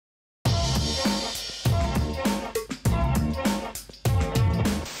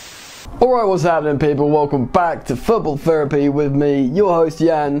Alright, what's happening people? Welcome back to Football Therapy with me, your host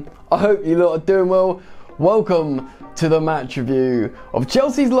Yan. I hope you lot are doing well. Welcome to the match review of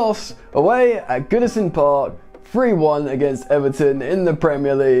Chelsea's loss away at Goodison Park 3-1 against Everton in the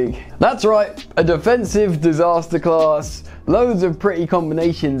Premier League. That's right, a defensive disaster class, loads of pretty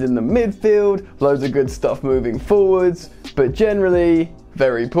combinations in the midfield, loads of good stuff moving forwards, but generally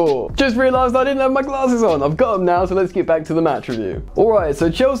very poor. Just realised I didn't have my glasses on. I've got them now, so let's get back to the match review. Alright,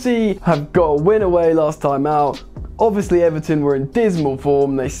 so Chelsea have got a win away last time out. Obviously Everton were in dismal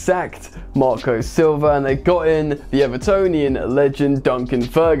form. They sacked Marco Silva and they got in the Evertonian legend Duncan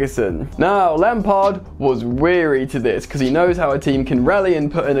Ferguson. Now Lampard was weary to this because he knows how a team can rally and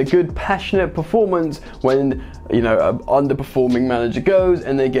put in a good passionate performance when, you know, an underperforming manager goes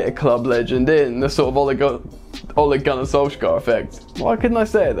and they get a club legend in. The sort of Ole Gunnar Solskjaer effect. Why couldn't I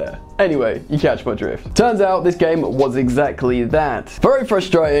say it there? Anyway, you catch my drift. Turns out this game was exactly that. Very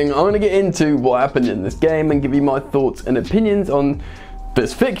frustrating. I'm going to get into what happened in this game and give you my thoughts and opinions on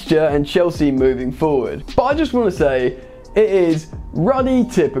this fixture and Chelsea moving forward. But I just want to say, it is ruddy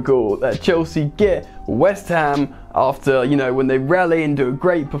typical that Chelsea get West Ham after, you know, when they rally and do a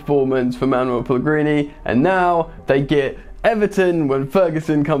great performance for Manuel Pellegrini, and now they get Everton when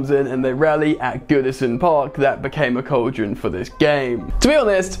Ferguson comes in and they rally at Goodison Park. That became a cauldron for this game. To be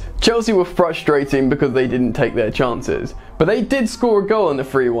honest, Chelsea were frustrating because they didn't take their chances, but they did score a goal in the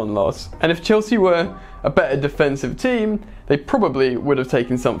 3-1 loss, and if Chelsea were a better defensive team, they probably would have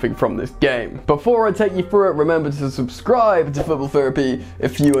taken something from this game. Before I take you through it, remember to subscribe to Football Therapy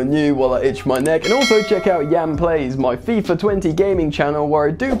if you are new while I itch my neck, and also check out Yan Plays, my FIFA 20 gaming channel where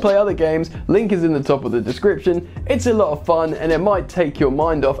I do play other games. Link is in the top of the description. It's a lot of fun and it might take your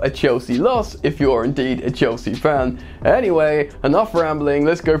mind off a Chelsea loss if you are indeed a Chelsea fan. Anyway, enough rambling,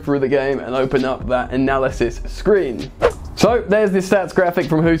 let's go through the game and open up that analysis screen. So there's the stats graphic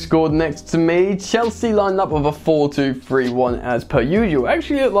from Who Scored next to me. Chelsea lined up with a 4-2-3-1 as per usual.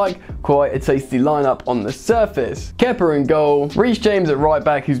 Actually looked like quite a tasty lineup on the surface. Kepa in goal, Reece James at right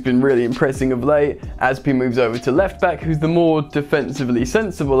back, who's been really impressing of late. Aspi moves over to left back, who's the more defensively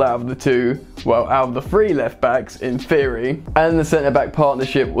sensible out of the two, well, out of the three left backs in theory. And the centre back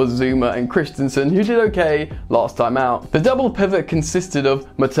partnership was Zuma and Christensen, who did okay last time out. The double pivot consisted of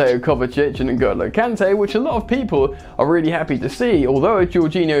Mateo Kovacic and N'Golo Kante, which a lot of people are really happy to see, although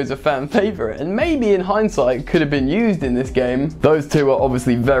Jorginho is a fan favourite and maybe in hindsight could have been used in this game. Those two are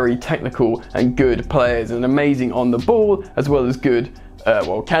obviously very technical and good players and amazing on the ball, as well as good,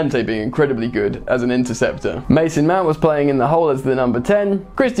 well, Kante being incredibly good as an interceptor. Mason Mount was playing in the hole as the number 10,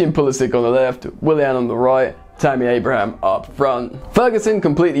 Christian Pulisic on the left, Willian on the right, Tammy Abraham up front. Ferguson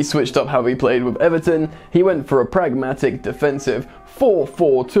completely switched up how he played with Everton. He went for a pragmatic defensive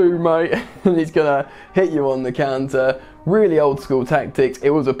 4-4-2, mate, and he's gonna hit you on the counter. Really old school tactics.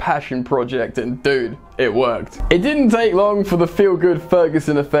 It was a passion project and dude, it worked. It didn't take long for the feel-good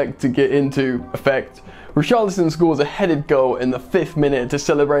Ferguson effect to get into effect. Richarlison scores a headed goal in the 5th minute to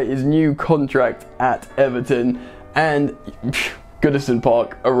celebrate his new contract at Everton, and Goodison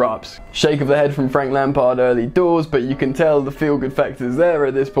Park erupts. Shake of the head from Frank Lampard early doors, but you can tell the feel-good factor's there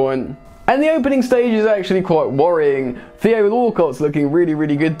at this point. And the opening stage is actually quite worrying. Theo Walcott's looking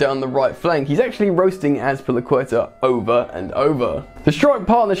really good down the right flank. He's actually roasting Azpilicueta over and over. The strike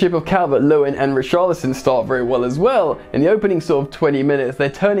partnership of Calvert-Lewin and Richarlison start very well as well. In the opening sort of 20 minutes, they're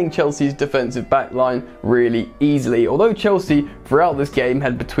turning Chelsea's defensive backline really easily. Although Chelsea throughout this game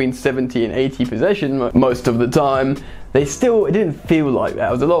had between 70 and 80 possession most of the time, it didn't feel like that.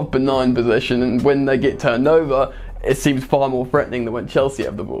 It was a lot of benign possession, and when they get turned over, it seems far more threatening than when Chelsea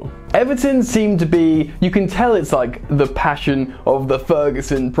have the ball. Everton seem to be, you can tell it's like the passion of the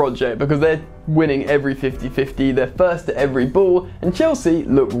Ferguson project because they're winning every 50-50, they're first at every ball, and Chelsea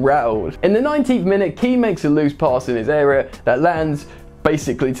look rattled. In the 19th minute, Keane makes a loose pass in his area that lands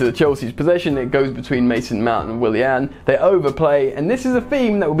basically to the Chelsea's possession. It goes between Mason Mount and Willian. They overplay, and this is a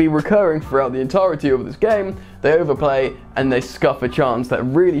theme that will be recurring throughout the entirety of this game. They overplay and they scuff a chance that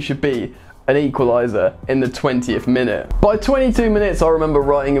really should be an equaliser in the 20th minute. By 22 minutes, I remember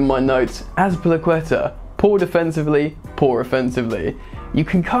writing in my notes, Azpilicueta, poor defensively, poor offensively. You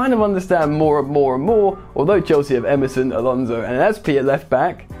can kind of understand more and more, although Chelsea have Emerson, Alonso and Aspi at left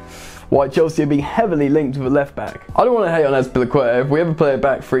back, why Chelsea are being heavily linked with a left back. I don't want to hate on Azpilicueta. If we ever play a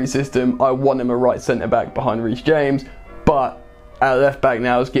back three system, I want him a right centre back behind Reece James, but Our left back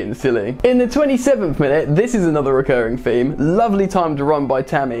now is getting silly. In the 27th minute, this is another recurring theme. Lovely time to run by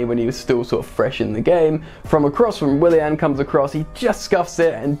Tammy when he was still sort of fresh in the game. From across from Willian comes across, he just scuffs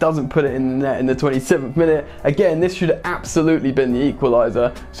it and doesn't put it in the net in the 27th minute. Again, this should have absolutely been the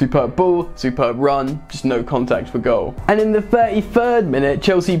equaliser. Superb ball, superb run, just no contact for goal. And in the 33rd minute,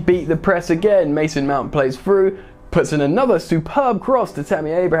 Chelsea beat the press again. Mason Mount plays through, puts in another superb cross to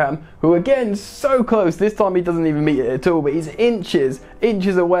Tammy Abraham, who again, so close. This time he doesn't even meet it at all, but he's inches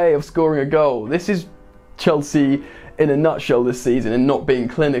away of scoring a goal. This is Chelsea in a nutshell this season and not being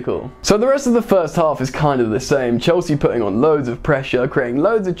clinical. So the rest of the first half is kind of the same. Chelsea putting on loads of pressure, creating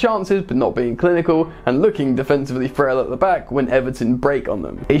loads of chances but not being clinical, and looking defensively frail at the back when Everton break on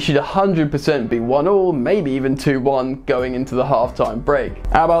them. It should 100% be 1-1, maybe even 2-1 going into the half-time break.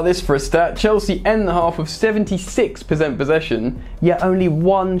 How about this for a stat? Chelsea end the half with 76% possession, yet only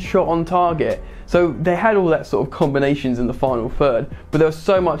one shot on target. So they had all that sort of combinations in the final third, but there was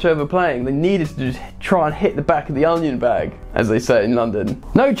so much overplaying, they needed to just try and hit the back of the onion bag, as they say in London.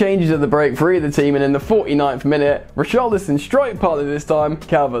 No changes at the break for either team, and in the 49th minute, Richarlison strike partly this time,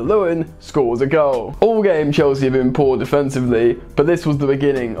 Calvert-Lewin scores a goal. All game Chelsea have been poor defensively, but this was the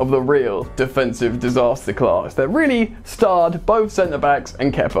beginning of the real defensive disaster class that really starred both centre-backs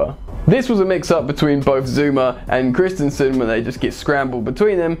and Kepa. This was a mix-up between both Zuma and Christensen when they just get scrambled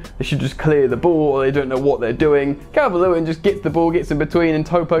between them. They should just clear the ball or they don't know what they're doing. Calvert-Lewin just gets the ball, gets in between and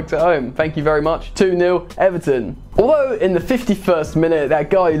toe pokes it home. Thank you very much. 2-0 Everton. Although in the 51st minute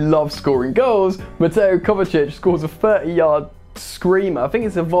that guy loves scoring goals, Mateo Kovacic scores a 30-yard screamer. I think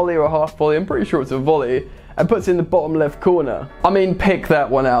it's a volley or a half volley. I'm pretty sure it's a volley. And puts it in the bottom left corner. I mean, pick that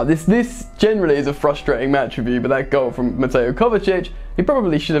one out. This generally is a frustrating match review, but that goal from Mateo Kovacic, he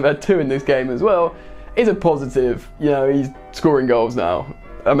probably should have had 2 in this game as well, is a positive. You know, he's scoring goals now.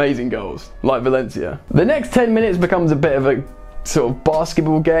 Amazing goals, like Valencia. The next 10 minutes becomes a bit of a sort of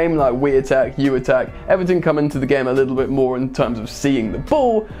basketball game, like we attack, you attack. Everton come into the game a little bit more in terms of seeing the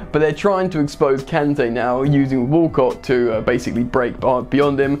ball, but they're trying to expose Kante now, using Walcott to basically break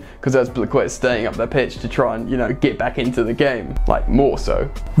beyond him, because Azpilicueta's staying up their pitch to try and, you know, get back into the game, like more so.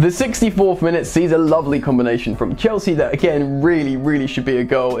 The 64th minute sees a lovely combination from Chelsea that again really should be a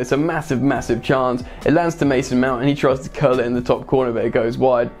goal. It's a massive chance. It lands to Mason Mount and he tries to curl it in the top corner, but it goes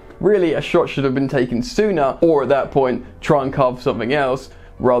wide. Really, a shot should have been taken sooner, or at that point, try and carve something else,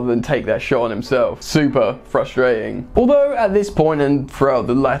 rather than take that shot on himself. Super frustrating. Although at this point and throughout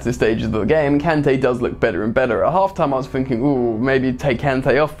the latter stages of the game, Kante does look better and better. At halftime I was thinking, ooh, maybe take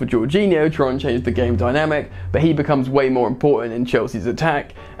Kante off for Jorginho, try and change the game dynamic, but he becomes way more important in Chelsea's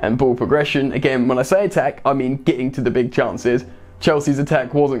attack and ball progression. Again, when I say attack, I mean getting to the big chances. Chelsea's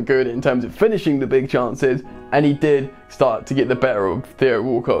attack wasn't good in terms of finishing the big chances, and he did start to get the better of Theo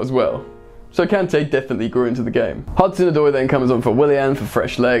Walcott as well. So Kante definitely grew into the game. Hudson-Odoi then comes on for Willian for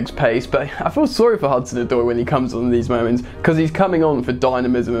fresh legs, pace, but I feel sorry for Hudson-Odoi when he comes on in these moments, because he's coming on for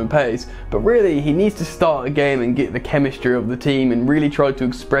dynamism and pace, but really he needs to start a game and get the chemistry of the team and really try to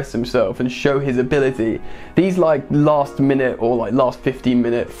express himself and show his ability. These like last minute or like last 15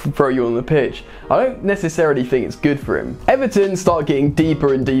 minute throw you on the pitch, I don't necessarily think it's good for him. Everton start getting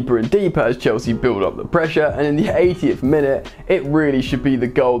deeper and deeper as Chelsea build up the pressure, and in the 80th minute it really should be the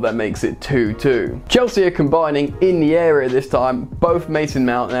goal that makes it 2-2. Chelsea are combining in the area this time. Both Mason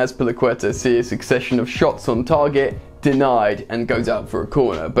Mount and Azpilicueta see a succession of shots on target denied and goes out for a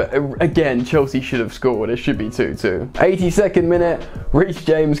corner, but again Chelsea should have scored. It should be 2-2. 82nd minute, Reece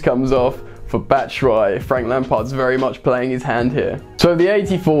James comes off for Batshuayi. Frank Lampard's very much playing his hand here. So the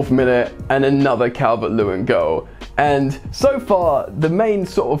 84th minute and another Calvert-Lewin goal. And so far, the main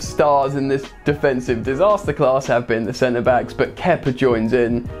sort of stars in this defensive disaster class have been the centre-backs, but Kepa joins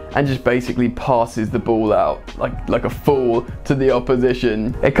in and just basically passes the ball out like a fool to the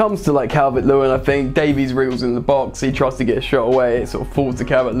opposition. It comes to like Calvert-Lewin, I think. Davies wriggles in the box, he tries to get a shot away, it sort of falls to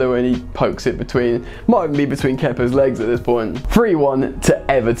Calvert-Lewin, he pokes it between, might even be between Kepa's legs at this point. 3-1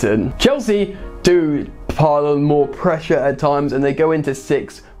 to Everton. Chelsea do pile on more pressure at times and they go into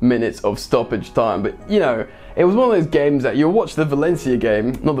 6 minutes of stoppage time, but you know, it was one of those games that you'll watch the Valencia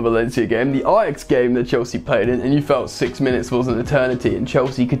game, not the Valencia game, the Ajax game that Chelsea played in, and you felt 6 minutes was an eternity and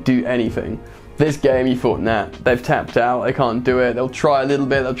Chelsea could do anything. This game you thought, nah, they've tapped out, they can't do it, they'll try a little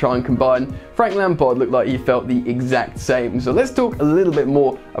bit, they'll try and combine. Frank Lampard looked like he felt the exact same. So let's talk a little bit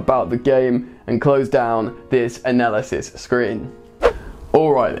more about the game and close down this analysis screen.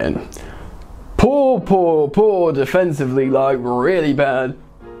 Alright then. Poor defensively, like really bad.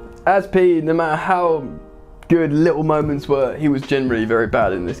 Azpi, no matter how good little moments were, he was generally very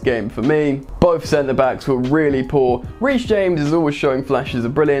bad in this game for me. Both centre-backs were really poor. Reece James is always showing flashes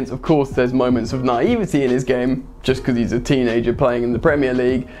of brilliance. Of course, there's moments of naivety in his game, just because he's a teenager playing in the Premier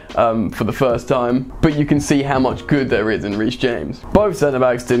League for the first time, but you can see how much good there is in Reece James. Both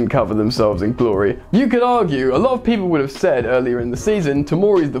centre-backs didn't cover themselves in glory. You could argue, a lot of people would have said earlier in the season,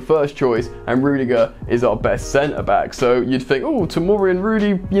 Tomori's the first choice and Rudiger is our best centre-back. So you'd think, oh, Tomori and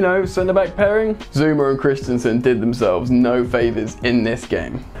Rudy, you know, centre-back pairing? Zuma and Christensen did themselves no favours in this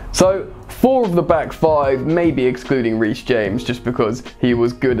game. So 4 of the back 5, maybe excluding Reece James, just because he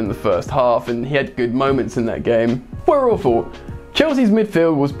was good in the first half and he had good moments in that game, were awful. Chelsea's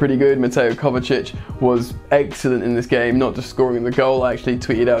midfield was pretty good. Mateo Kovacic was excellent in this game, not just scoring the goal. I actually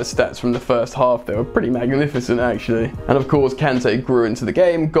tweeted out his stats from the first half. They were pretty magnificent, actually. And of course, Kante grew into the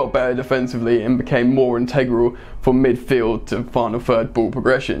game, got better defensively, and became more integral for midfield to final third ball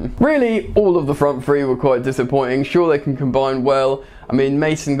progression. Really, all of the front 3 were quite disappointing. Sure, they can combine well. I mean,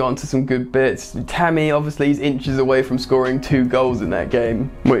 Mason got into some good bits. Tammy, obviously, he's inches away from scoring 2 goals in that game,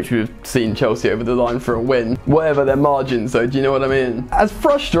 which would have seen Chelsea over the line for a win. Whatever their margins, though, do you know what I mean? As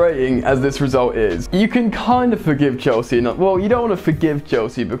frustrating as this result is, you can kind of forgive Chelsea. Well, you don't want to forgive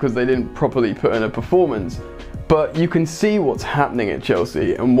Chelsea because they didn't properly put in a performance, but you can see what's happening at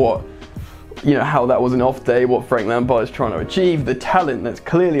Chelsea and what, you know, how that was an off day, what Frank Lampard is trying to achieve, the talent that's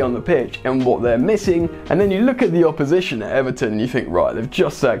clearly on the pitch and what they're missing. And then you look at the opposition at Everton and you think, right, they've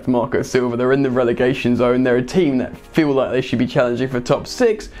just sacked Marco Silva, they're in the relegation zone, they're a team that feel like they should be challenging for top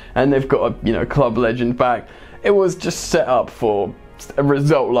 6, and they've got a, you know, club legend back. It was just set up for a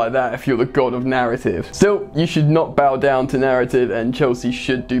result like that if you're the god of narrative. Still, you should not bow down to narrative, and Chelsea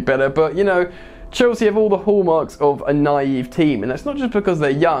should do better, but you know, Chelsea have all the hallmarks of a naive team, and that's not just because they're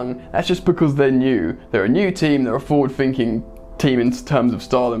young, that's just because they're new. They're a new team, they're a forward-thinking team in terms of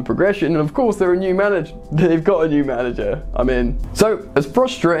style and progression, and of course they're a new manager. They've got a new manager. I mean, so as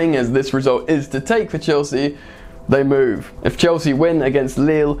frustrating as this result is to take for Chelsea, they move. If Chelsea win against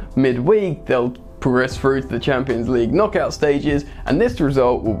Lille midweek, they'll progress through to the Champions League knockout stages, and this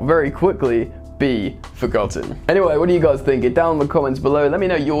result will very quickly be forgotten. Anyway, what do you guys think? Get down in the comments below. Let me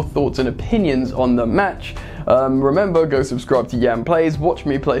know your thoughts and opinions on the match. Remember, go subscribe to Yan Plays. Watch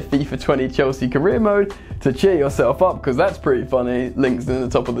me play FIFA 20 Chelsea career mode to cheer yourself up, because that's pretty funny. Links in the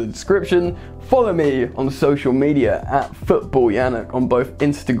top of the description. Follow me on social media at Football Yannick on both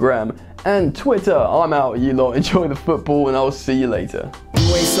Instagram and Twitter. I'm out, you lot. Enjoy the football, and I'll see you later.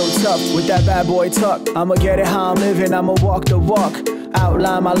 You ain't so tough with that bad boy tuck. I'ma get it how I'm living, I'ma walk the walk.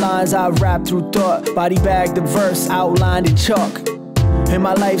 Outline my lines, I rap through thought. Body bag the verse, outlined in chalk. In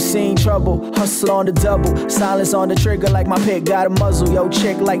my life seen trouble, hustle on the double. Silence on the trigger like my pick got a muzzle. Yo,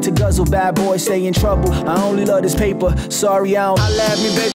 chick like to guzzle, bad boy stay in trouble. I only love this paper, sorry I don't. I laugh me, baby.